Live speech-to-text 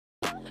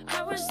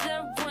I was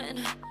there when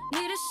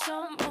needed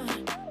someone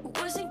who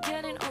wasn't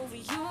getting over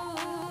you.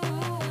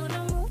 When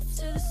I moved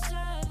to the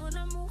side, when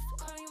I moved,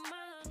 call you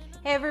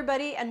mine. Hey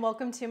everybody, and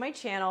welcome to my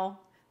channel.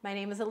 My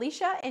name is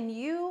Alicia, and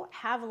you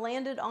have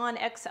landed on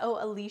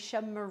XO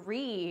Alicia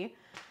Marie,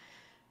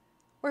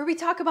 where we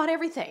talk about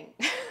everything.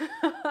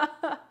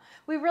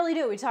 We really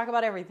do. We talk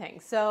about everything.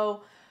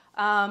 So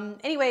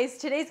anyways,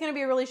 today's going to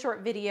be a really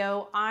short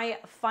video. I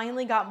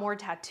finally got more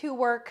tattoo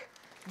work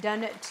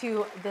done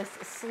to this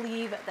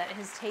sleeve that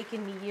has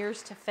taken me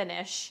years to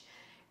finish.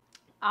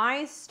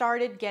 I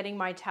started getting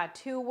my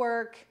tattoo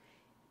work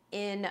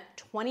in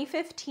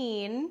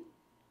 2015.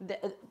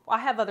 I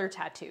have other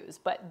tattoos,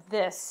 but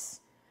this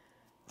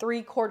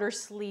 3/4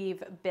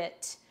 sleeve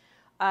bit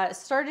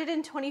started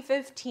in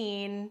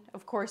 2015.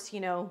 Of course, you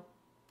know,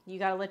 you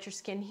got to let your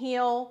skin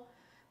heal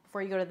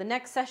before you go to the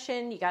next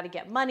session. You got to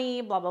get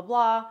money, blah, blah,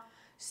 blah.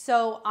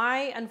 So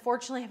I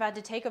unfortunately have had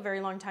to take a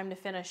very long time to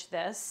finish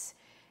this.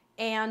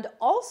 And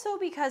also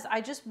because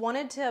I just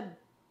wanted to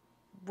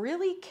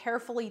really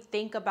carefully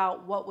think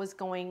about what was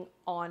going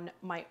on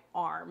my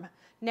arm.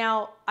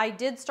 Now, I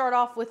did start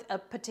off with a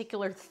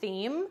particular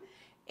theme,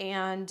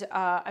 and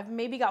I've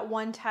maybe got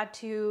one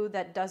tattoo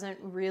that doesn't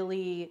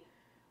really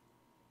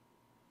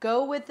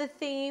go with the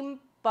theme,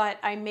 but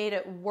I made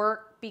it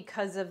work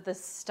because of the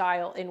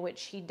style in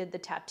which he did the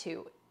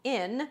tattoo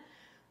in.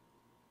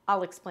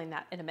 I'll explain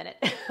that in a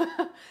minute.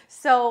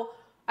 So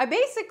I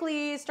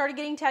basically started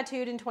getting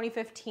tattooed in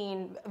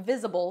 2015,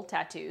 visible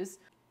tattoos.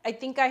 I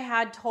think I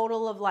had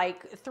total of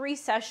like 3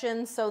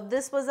 sessions. So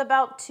this was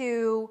about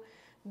 2,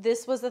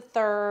 this was a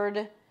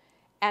third,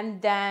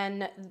 and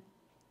then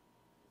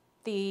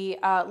the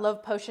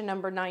Love Potion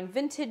number 9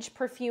 vintage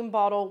perfume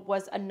bottle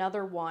was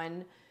another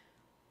one,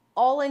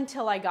 all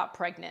until I got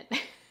pregnant.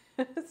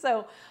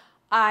 So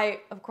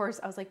of course,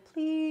 I was like,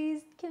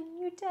 please, can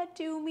you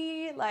tattoo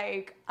me?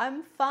 Like,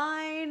 I'm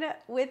fine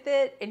with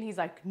it. And he's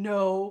like,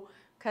 no,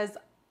 because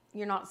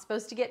you're not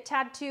supposed to get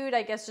tattooed,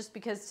 I guess just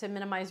because to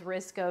minimize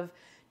risk of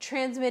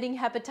transmitting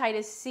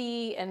hepatitis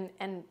C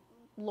and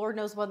Lord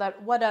knows what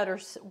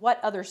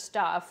other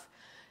stuff.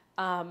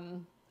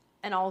 And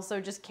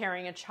also just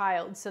carrying a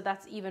child. So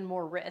that's even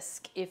more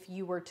risk if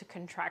you were to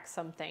contract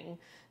something.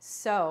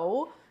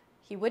 So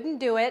he wouldn't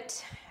do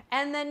it.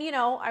 And then, you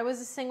know, I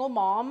was a single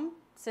mom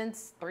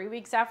since 3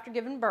 weeks after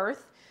giving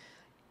birth.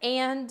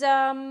 And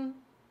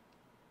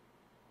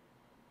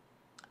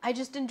I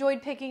just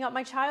enjoyed picking up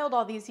my child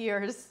all these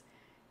years.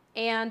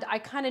 And I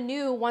kind of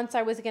knew once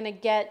I was going to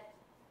get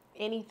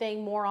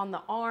anything more on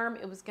the arm,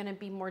 it was going to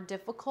be more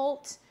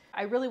difficult.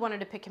 I really wanted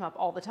to pick him up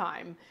all the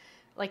time.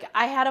 Like,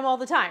 I had him all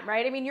the time,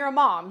 right? I mean, you're a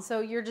mom,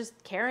 so you're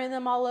just carrying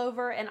them all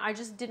over. And I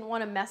just didn't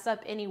want to mess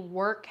up any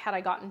work had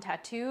I gotten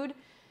tattooed.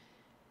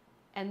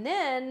 And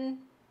then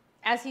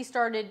as he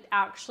started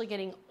actually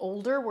getting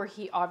older, where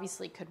he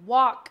obviously could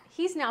walk,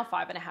 he's now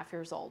 5.5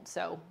 years old,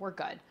 so we're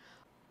good.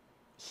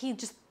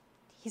 He's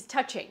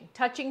touching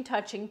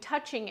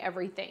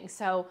everything.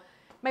 So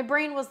my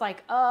brain was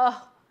like,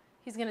 oh,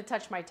 he's gonna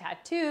touch my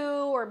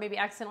tattoo, or maybe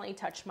accidentally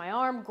touch my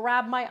arm,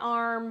 grab my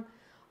arm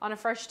on a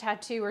fresh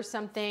tattoo or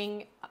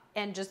something,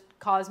 and just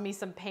cause me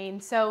some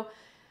pain. So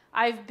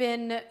I've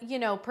been, you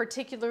know,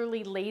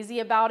 particularly lazy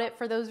about it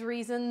for those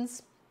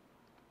reasons.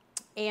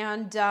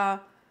 And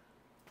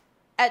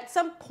at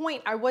some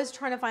point I was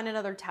trying to find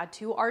another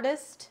tattoo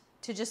artist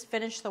to just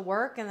finish the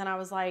work. And then I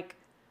was like,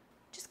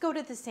 just go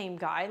to the same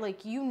guy.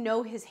 Like, you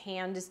know, his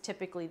hand is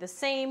typically the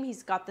same.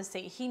 He's got the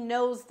same, he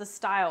knows the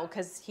style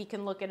because he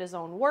can look at his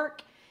own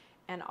work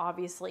and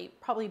obviously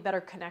probably better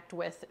connect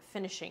with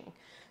finishing.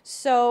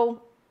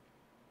 So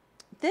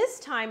this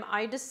time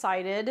I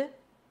decided,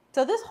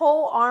 so this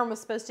whole arm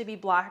was supposed to be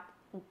black,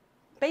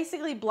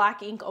 basically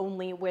black ink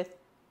only with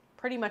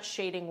pretty much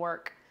shading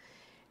work.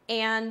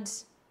 And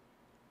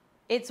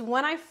it's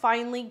when I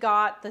finally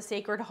got the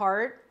Sacred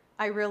Heart,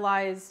 I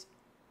realized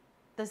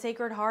the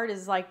Sacred Heart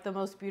is like the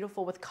most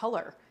beautiful with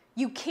color.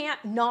 You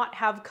can't not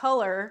have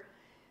color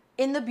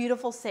in the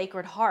beautiful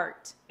Sacred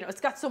Heart. You know,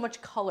 it's got so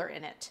much color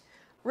in it.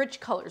 Rich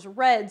colors,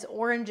 reds,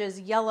 oranges,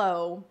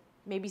 yellow,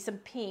 maybe some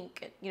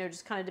pink. You know,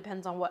 just kind of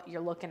depends on what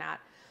you're looking at.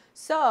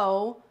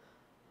 So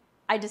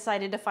I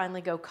decided to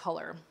finally go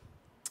color.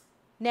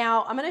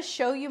 Now I'm going to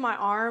show you my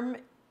arm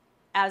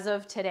as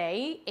of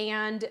today,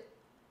 and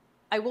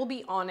I will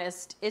be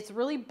honest, it's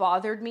really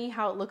bothered me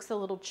how it looks a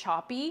little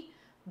choppy,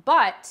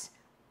 but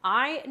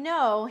I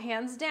know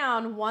hands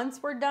down,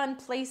 once we're done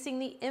placing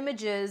the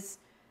images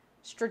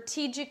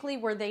strategically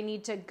where they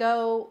need to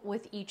go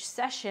with each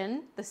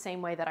session, the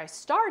same way that I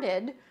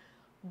started,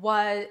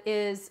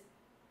 is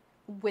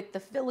with the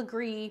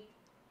filigree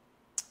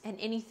and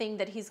anything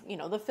that he's, you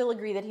know, the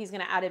filigree that he's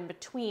going to add in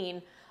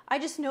between, I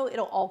just know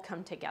it'll all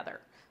come together.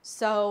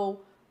 So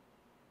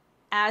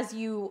as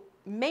you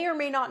may or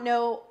may not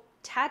know,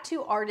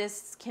 tattoo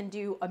artists can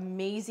do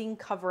amazing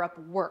cover-up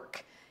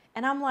work.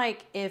 And I'm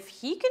like, if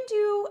he can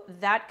do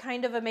that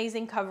kind of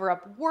amazing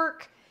cover-up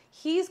work,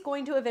 he's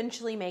going to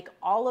eventually make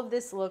all of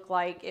this look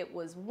like it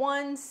was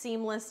one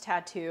seamless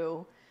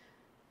tattoo.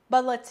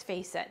 But let's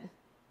face it,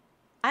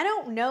 I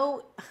don't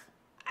know.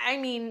 I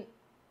mean,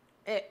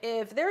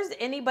 if there's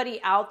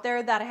anybody out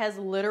there that has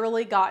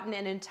literally gotten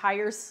an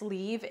entire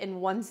sleeve in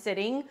one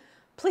sitting,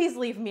 please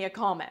leave me a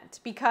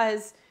comment,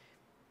 because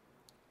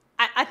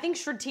I think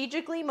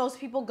strategically most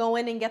people go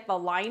in and get the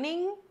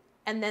lining,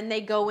 and then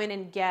they go in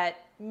and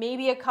get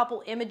maybe a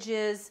couple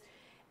images.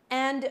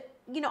 And,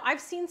 you know, I've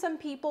seen some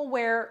people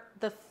where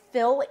the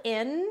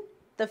fill-in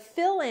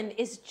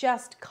is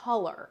just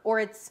color, or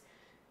it's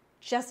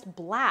just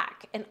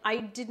black, and I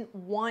didn't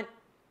want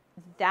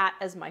that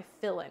as my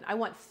fill-in. I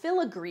want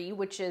filigree,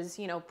 which is,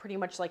 you know, pretty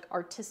much like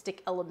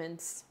artistic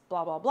elements,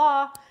 blah, blah,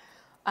 blah.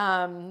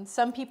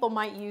 Some people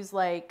might use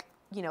like,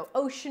 you know,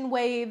 ocean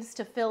waves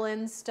to fill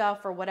in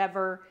stuff or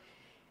whatever.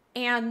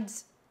 And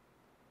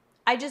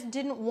I just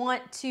didn't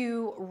want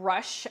to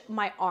rush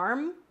my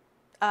arm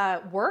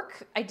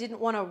work. I didn't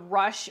want to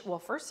rush. Well,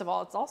 first of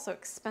all, it's also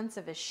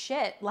expensive as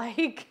shit.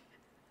 Like,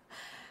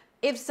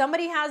 if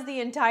somebody has the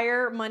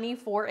entire money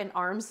for an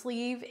arm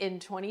sleeve in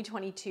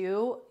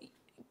 2022,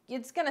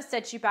 it's going to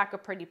set you back a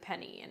pretty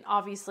penny. And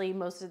obviously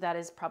most of that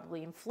is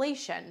probably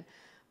inflation,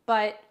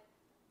 but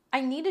I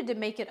needed to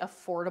make it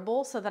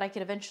affordable so that I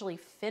could eventually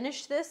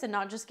finish this and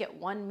not just get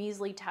one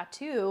measly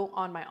tattoo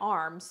on my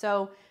arm.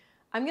 So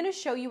I'm going to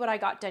show you what I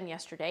got done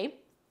yesterday.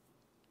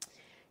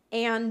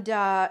 And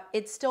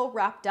it's still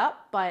wrapped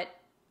up, but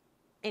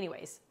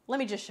anyways, let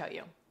me just show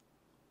you.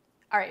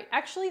 All right,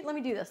 actually, let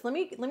me do this. Let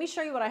me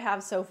show you what I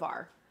have so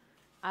far.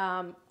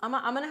 I'm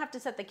going to have to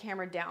set the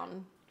camera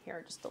down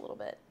here just a little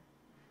bit.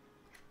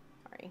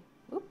 Sorry.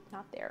 Oop,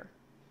 not there.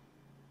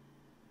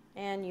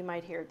 And you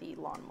might hear the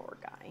lawnmower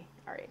guy.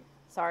 All right,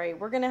 sorry.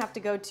 We're going to have to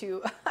go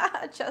to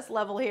chest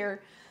level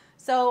here.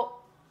 So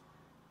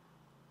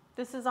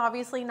this is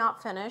obviously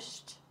not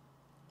finished.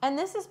 And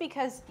this is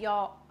because,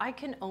 y'all, I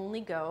can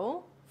only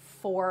go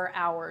 4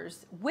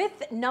 hours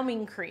with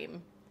numbing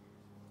cream.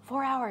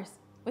 4 hours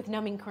with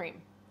numbing cream.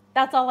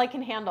 That's all I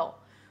can handle.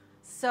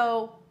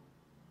 So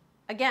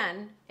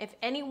again, if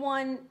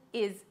anyone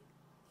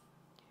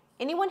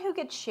who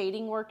gets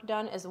shading work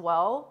done as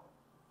well,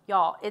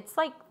 y'all, it's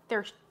like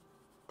they're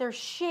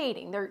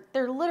shading.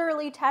 They're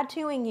literally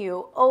tattooing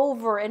you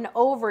over and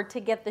over to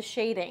get the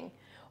shading,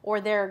 or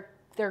they're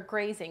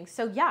grazing.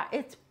 So yeah,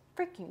 it's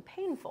freaking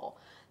painful.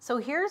 So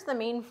here's the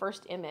main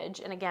first image.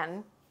 And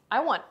again, I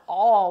want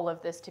all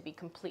of this to be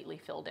completely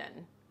filled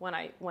in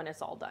when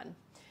it's all done.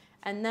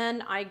 And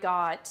then I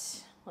got,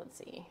 let's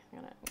see,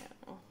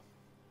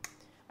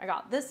 I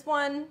got this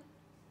one.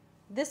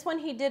 This one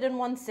he did in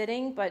one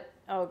sitting, but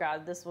oh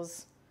God,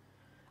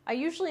 I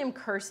usually am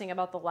cursing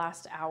about the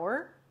last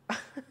hour.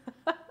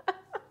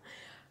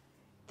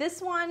 This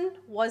one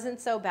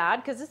wasn't so bad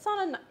because it's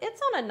on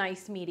a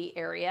nice meaty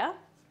area.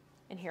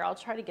 And here, I'll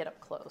try to get up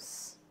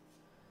close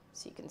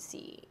so you can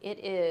see.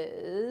 It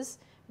is,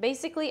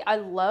 basically, I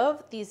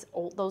love those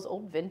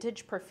old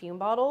vintage perfume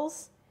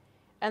bottles.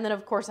 And then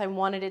of course I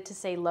wanted it to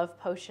say Love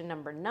Potion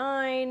number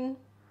 9.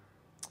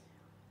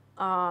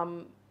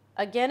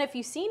 Again, if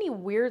you see any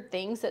weird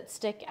things that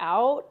stick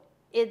out,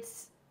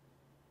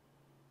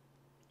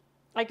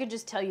 I could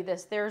just tell you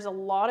this. There's a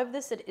lot of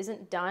this that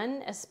isn't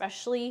done,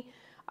 especially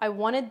I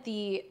wanted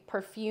the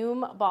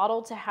perfume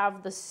bottle to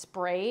have the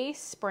spray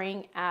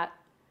spraying at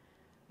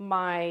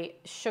my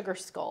sugar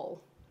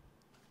skull.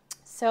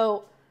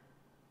 So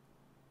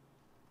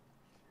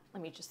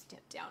let me just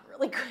dip down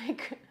really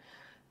quick.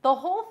 The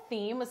whole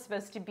theme was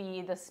supposed to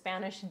be the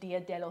Spanish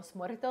Dia de los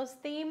Muertos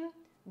theme.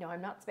 No,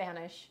 I'm not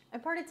Spanish. I'm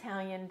part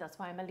Italian. That's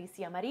why I'm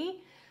Alicia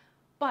Marie.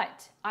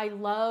 But I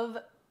love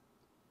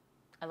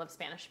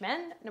Spanish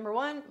men. Number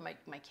one,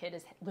 my kid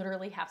is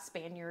literally half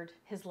Spaniard.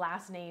 His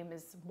last name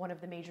is one of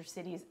the major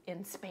cities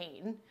in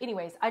Spain.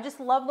 Anyways, I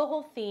just love the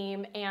whole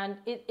theme, and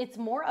it's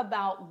more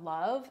about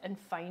love and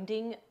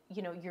finding,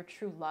 you know, your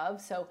true love.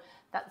 So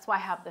that's why I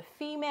have the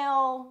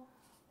female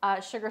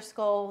sugar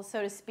skull,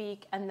 so to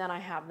speak, and then I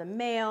have the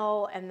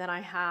male, and then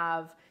I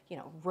have, you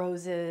know,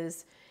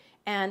 roses,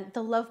 and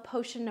the Love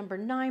Potion number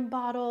 9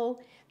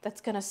 bottle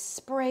that's gonna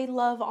spray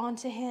love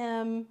onto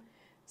him.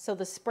 So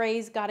the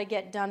spray's gotta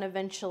get done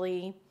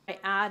eventually. I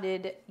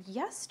added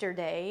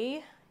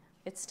yesterday,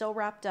 it's still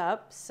wrapped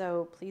up,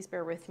 so please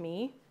bear with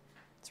me.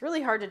 It's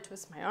really hard to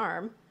twist my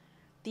arm.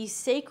 The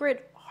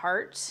Sacred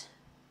Heart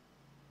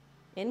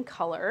in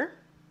color,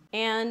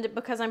 and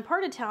because I'm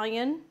part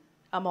Italian,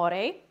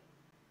 amore,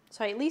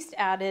 so I at least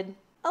added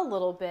a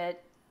little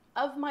bit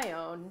of my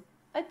own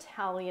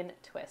Italian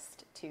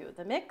twist to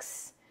the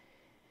mix.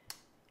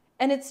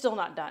 And it's still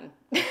not done.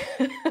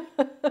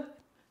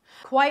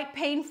 Quite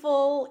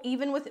painful,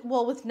 even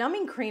with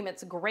numbing cream,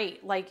 it's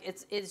great. Like,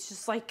 it's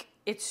just like,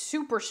 it's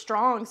super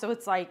strong. So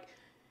it's like,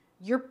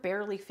 you're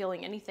barely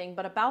feeling anything.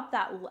 But about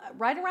that,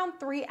 right around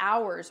 3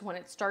 hours when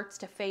it starts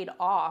to fade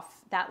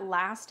off, that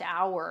last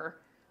hour,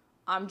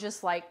 I'm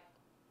just like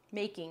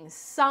making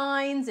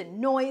signs and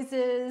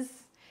noises.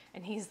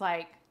 And he's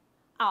like,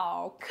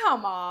 oh,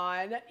 come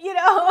on, you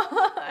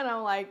know? And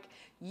I'm like,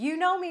 you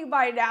know me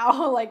by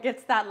now. Like,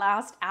 it's that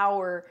last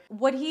hour.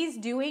 What he's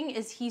doing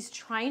is he's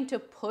trying to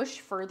push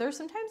further.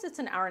 Sometimes it's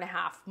an hour and a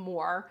half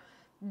more,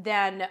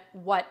 than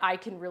what I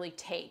can really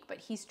take. But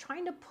he's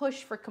trying to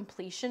push for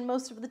completion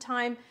most of the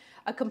time,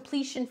 a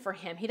completion for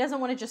him. He doesn't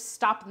want to just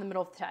stop in the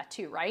middle of the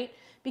tattoo, right?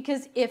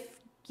 Because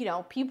if, you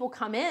know, people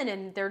come in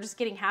and they're just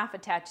getting half a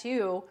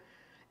tattoo,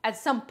 at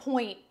some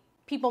point,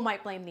 people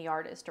might blame the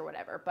artist or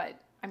whatever.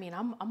 But I mean,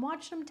 I'm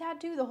watching him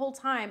tattoo the whole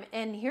time.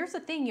 And here's the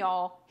thing,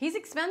 y'all. He's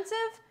expensive,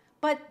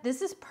 but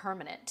this is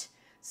permanent.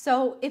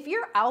 So if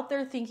you're out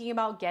there thinking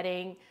about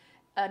getting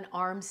an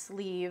arm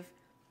sleeve,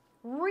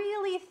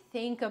 really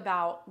think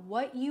about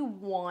what you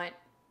want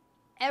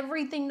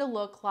everything to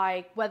look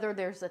like, whether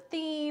there's a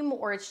theme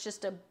or it's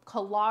just a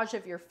collage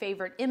of your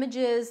favorite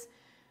images.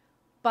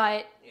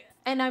 But,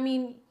 and I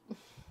mean,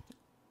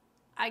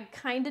 I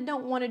kind of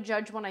don't want to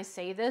judge when I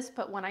say this,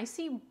 but when I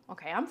see,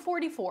 okay, I'm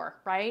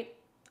 44, right?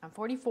 I'm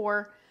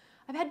 44.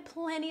 I've had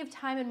plenty of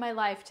time in my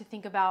life to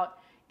think about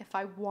if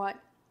I want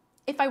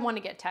to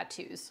get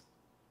tattoos.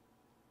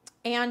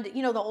 And,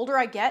 you know, the older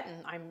I get,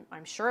 and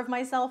I'm sure of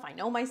myself, I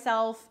know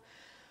myself,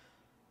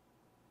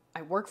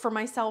 I work for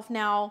myself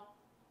now.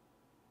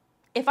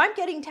 If I'm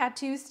getting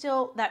tattoos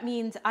still, that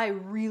means I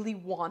really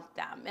want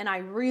them and I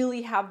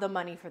really have the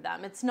money for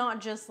them. It's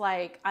not just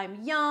like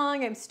I'm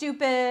young, I'm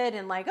stupid,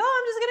 and like,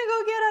 oh, I'm just gonna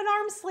go get an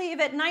arm sleeve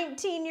at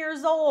 19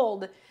 years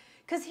old.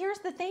 Because here's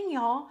the thing,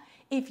 y'all.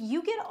 If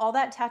you get all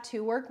that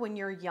tattoo work when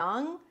you're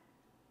young,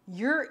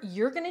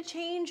 you're gonna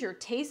change, your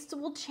tastes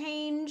will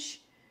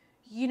change.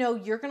 You know,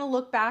 you're gonna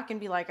look back and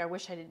be like, I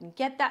wish I didn't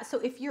get that. So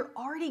if you're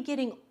already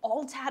getting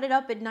all tatted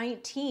up at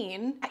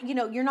 19, you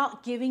know, you're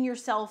not giving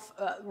yourself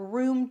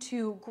room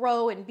to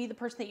grow and be the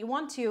person that you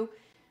want to.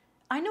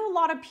 I know a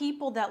lot of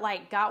people that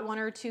like got 1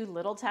 or 2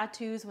 little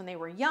tattoos when they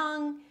were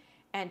young,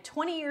 and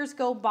 20 years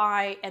go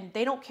by and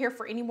they don't care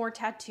for any more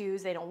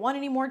tattoos. They don't want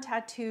any more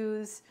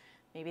tattoos.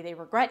 Maybe they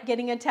regret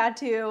getting a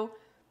tattoo.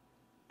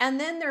 And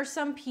then there's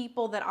some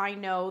people that I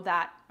know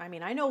that, I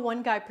mean, I know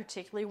one guy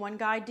particularly, one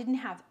guy didn't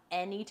have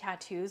any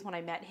tattoos when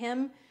I met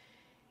him,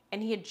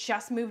 and he had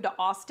just moved to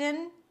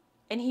Austin,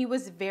 and he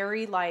was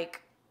very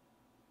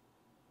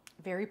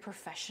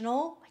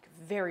professional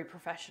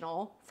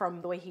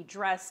from the way he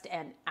dressed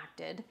and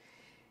acted.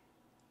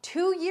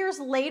 2 years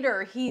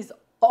later, he's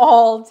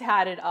all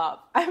tatted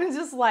up. I was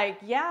just like,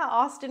 yeah,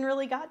 Austin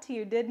really got to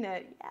you, didn't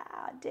it?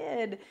 Yeah, it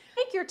did.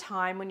 Take your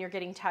time when you're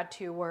getting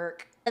tattoo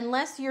work.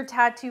 Unless your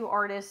tattoo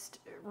artist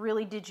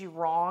really did you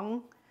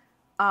wrong,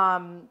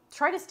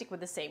 try to stick with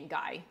the same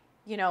guy.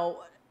 You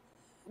know,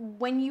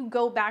 when you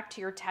go back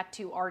to your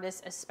tattoo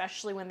artist,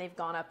 especially when they've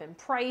gone up in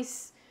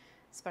price,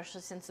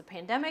 especially since the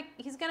pandemic,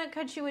 he's going to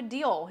cut you a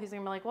deal. He's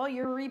going to be like, well,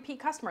 you're a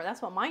repeat customer.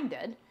 That's what mine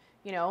did.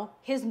 You know,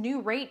 his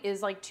new rate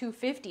is like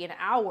 $250 an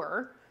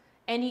hour,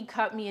 and he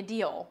cut me a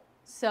deal.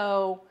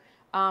 So,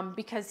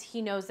 because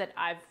he knows that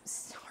I've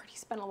already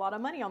spent a lot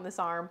of money on this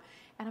arm,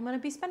 and I'm going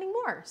to be spending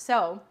more.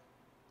 So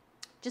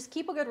just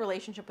keep a good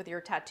relationship with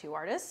your tattoo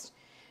artist.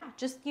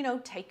 Just, you know,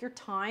 take your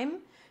time,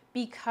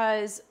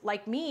 because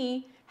like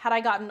me, had I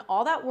gotten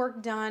all that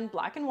work done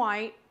black and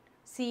white,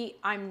 see,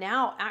 I'm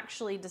now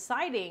actually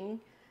deciding,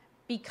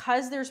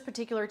 because there's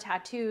particular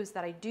tattoos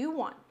that I do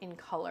want in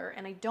color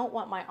and I don't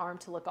want my arm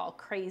to look all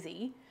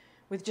crazy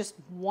with just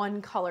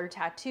one color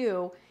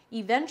tattoo,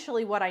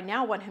 eventually what I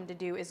now want him to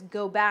do is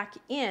go back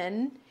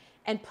in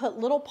and put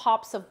little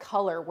pops of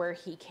color where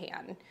he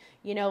can.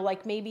 You know,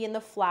 like maybe in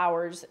the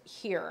flowers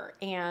here,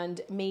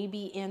 and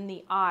maybe in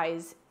the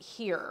eyes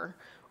here,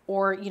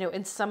 or, you know,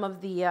 in some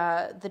of the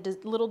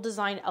little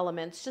design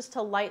elements, just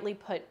to lightly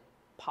put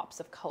pops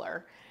of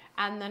color.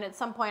 And then at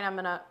some point I'm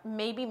gonna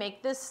maybe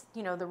make this,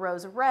 you know, the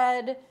rose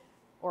red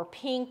or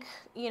pink,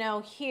 you know,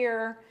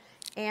 here,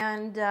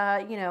 and,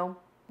 you know,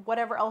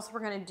 whatever else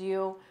we're gonna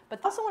do. But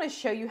I also wanna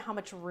show you how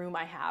much room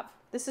I have.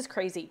 This is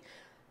crazy.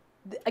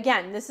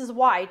 Again, this is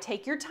why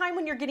take your time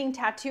when you're getting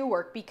tattoo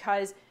work,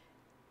 because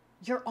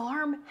your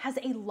arm has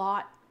a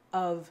lot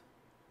of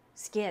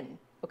skin,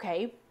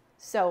 okay?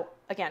 So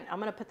again, I'm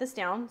gonna put this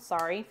down.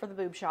 Sorry for the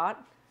boob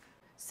shot.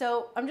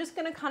 So I'm just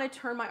gonna kind of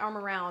turn my arm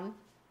around.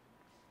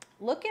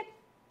 Look at,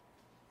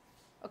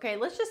 okay,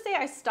 let's just say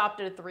I stopped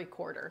it at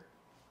 3/4.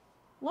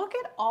 Look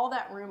at all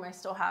that room I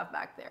still have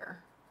back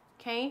there,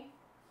 okay?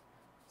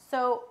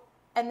 So,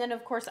 and then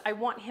of course I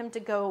want him to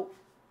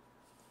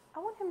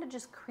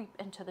just creep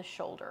into the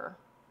shoulder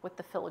with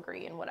the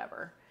filigree and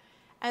whatever.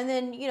 And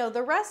then, you know,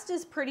 the rest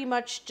is pretty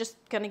much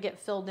just gonna get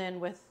filled in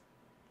with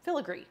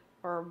filigree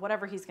or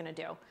whatever he's gonna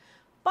do.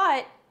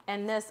 But,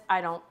 and this,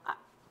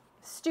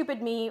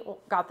 stupid me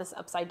got this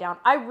upside down.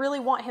 I really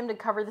want him to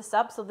cover this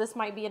up, so this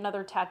might be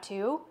another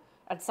tattoo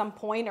at some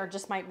point, or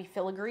just might be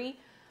filigree.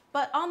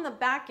 But on the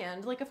back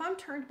end, like if I'm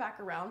turned back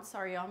around,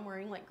 sorry, I'm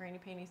wearing like granny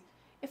panties.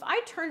 If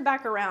I turn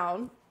back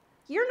around,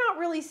 you're not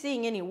really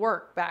seeing any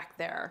work back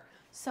there.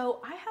 So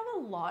I have a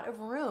lot of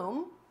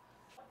room.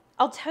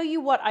 I'll tell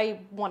you what I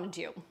want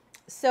to do.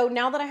 So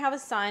now that I have a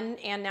son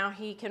and now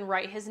he can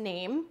write his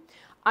name,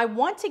 I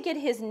want to get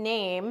his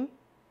name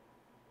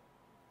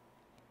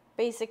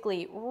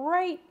basically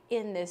right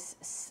in this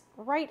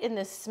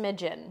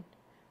smidgen.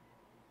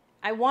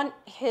 I want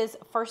his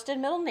first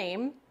and middle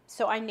name.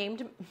 So I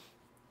named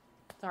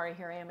Sorry,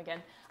 here I am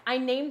again. I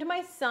named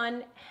my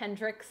son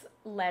Hendrix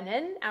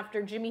Lennon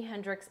after Jimi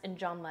Hendrix and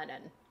John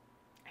Lennon.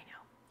 I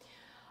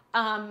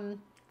know.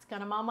 It's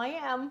kind of mom I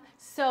am.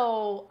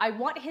 So I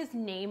want his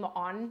name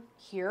on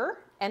here,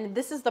 and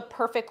this is the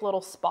perfect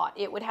little spot.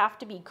 It would have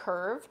to be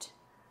curved,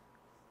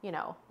 you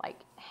know,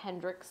 like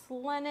Hendrix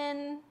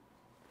Lennon,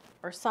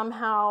 or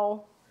somehow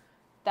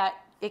that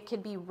it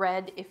could be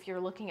red if you're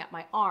looking at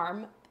my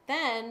arm.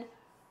 Then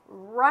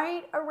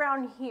right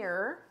around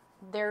here,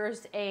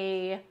 there's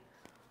a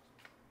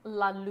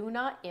La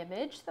Luna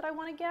image that I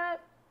want to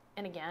get.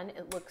 And again,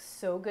 it looks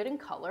so good in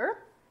color.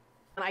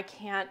 And I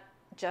can't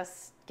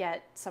just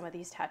get some of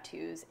these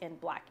tattoos in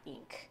black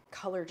ink.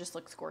 Color just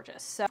looks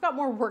gorgeous. So I've got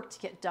more work to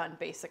get done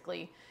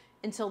basically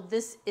until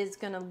this is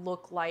gonna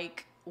look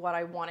like what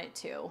I want it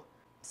to.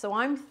 So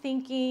I'm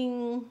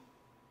thinking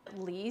at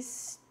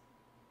least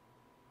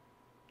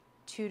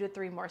 2 to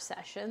 3 more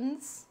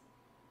sessions.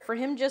 For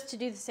him just to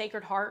do the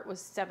Sacred Heart was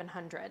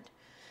 $700.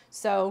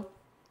 So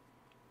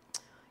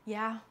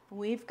yeah,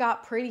 we've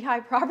got pretty high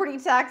property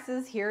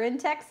taxes here in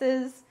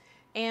Texas.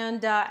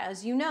 And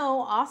as you know,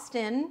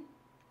 Austin,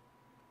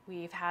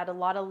 we've had a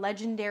lot of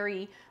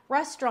legendary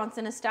restaurants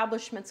and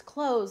establishments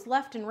close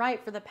left and right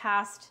for the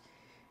past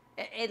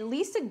at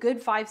least a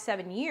good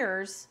 5-7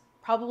 years,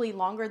 probably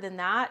longer than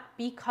that,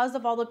 because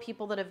of all the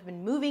people that have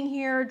been moving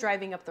here,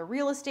 driving up the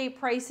real estate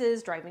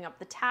prices, driving up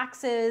the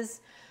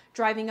taxes,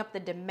 driving up the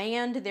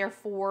demand.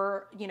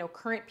 Therefore, you know,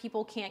 current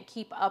people can't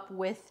keep up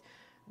with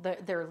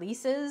their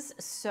leases.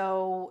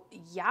 So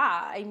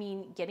yeah, I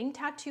mean, getting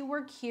tattoo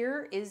work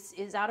here is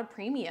at a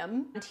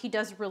premium. And he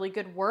does really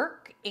good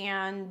work,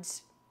 and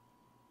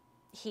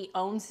he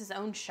owns his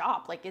own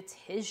shop. Like, it's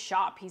his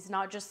shop. He's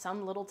not just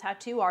some little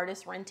tattoo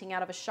artist renting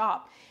out of a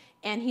shop.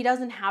 And he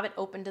doesn't have it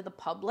open to the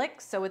public.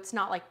 So it's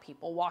not like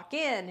people walk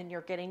in and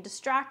you're getting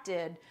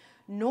distracted,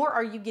 nor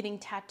are you getting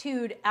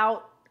tattooed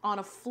out on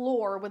a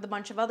floor with a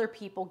bunch of other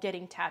people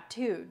getting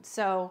tattooed.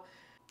 So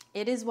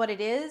it is what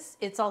it is.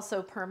 It's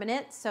also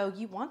permanent. So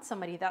you want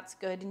somebody that's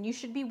good, and you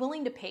should be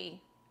willing to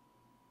pay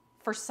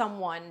for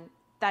someone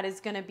that is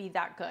going to be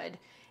that good.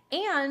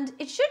 And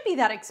it should be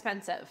that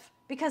expensive,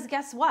 because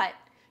guess what?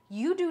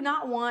 You do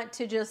not want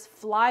to just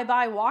fly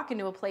by, walk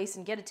into a place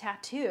and get a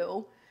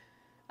tattoo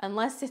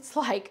unless it's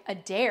like a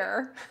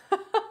dare.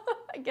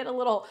 I get a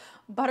little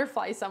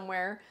butterfly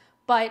somewhere.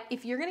 But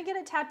if you're going to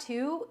get a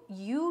tattoo,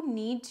 you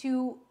need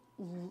to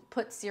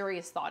put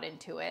serious thought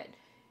into it.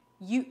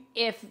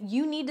 If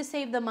you need to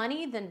save the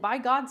money, then by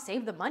God,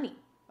 save the money,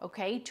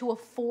 okay, to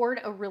afford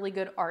a really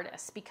good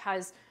artist,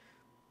 because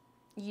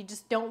you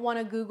just don't want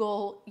to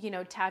Google, you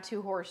know,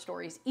 tattoo horror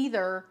stories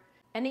either.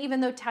 And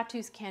even though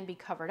tattoos can be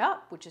covered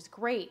up, which is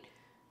great,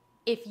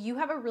 if you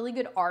have a really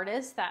good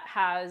artist that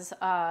has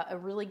a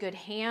really good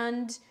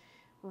hand,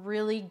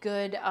 really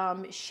good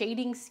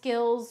shading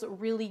skills,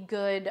 really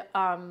good,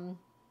 I'm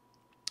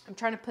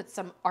trying to put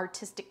some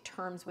artistic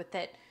terms with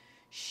it,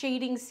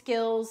 shading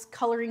skills,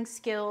 coloring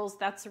skills.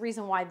 That's the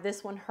reason why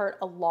this one hurt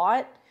a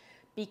lot,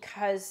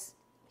 because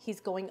he's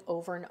going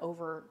over and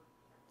over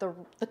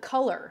the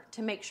color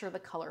to make sure the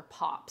color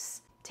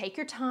pops. Take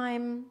your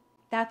time.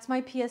 That's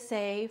my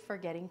PSA for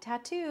getting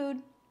tattooed.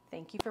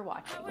 Thank you for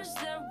watching. I was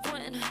there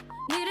when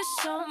needed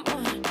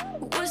someone.